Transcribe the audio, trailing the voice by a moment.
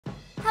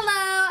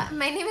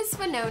my name is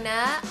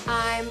Winona.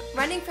 I'm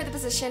running for the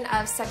position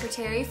of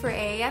Secretary for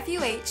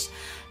AAFUH.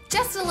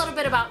 Just a little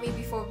bit about me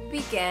before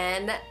we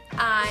begin.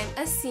 I'm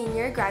a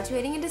senior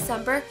graduating in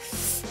December.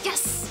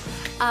 Yes!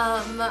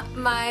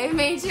 My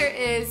major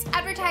is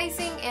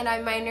advertising and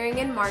I'm minoring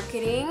in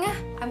marketing.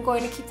 I'm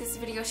going to keep this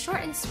video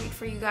short and sweet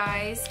for you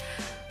guys.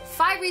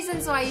 5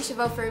 reasons why you should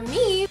vote for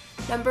me.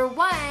 Number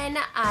 1,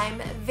 I'm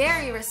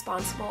very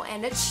responsible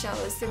and it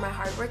shows through my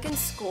hard work in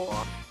school.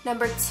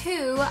 Number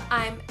 2,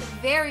 I'm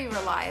very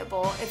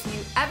reliable. If you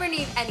ever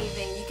need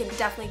anything, you can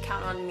definitely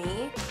count on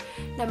me.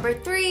 Number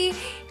 3,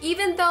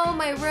 even though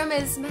my room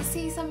is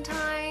messy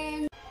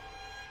sometimes,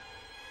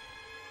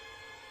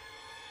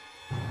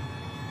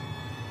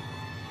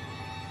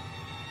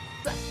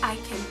 I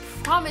can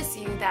promise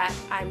you that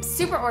I'm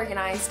super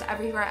organized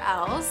everywhere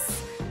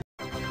else.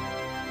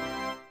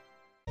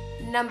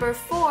 Number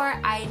 4,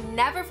 I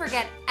never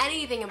forget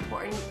anything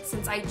important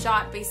since I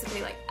jot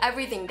basically like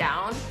everything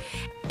down.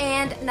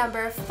 And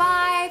number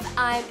 5,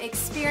 I'm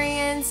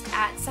experienced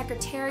at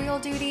secretarial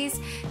duties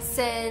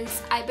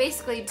since I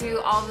basically do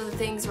all of the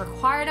things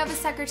required of a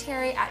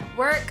secretary at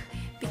work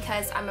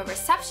because I'm a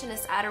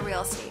receptionist at a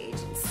real estate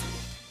agency.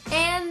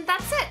 And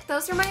that's it.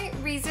 Those are my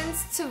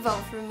reasons to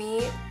vote for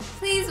me.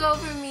 Please vote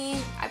for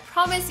me. I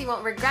promise you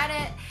won't regret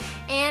it.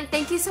 And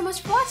thank you so much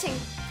for watching.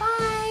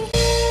 Bye!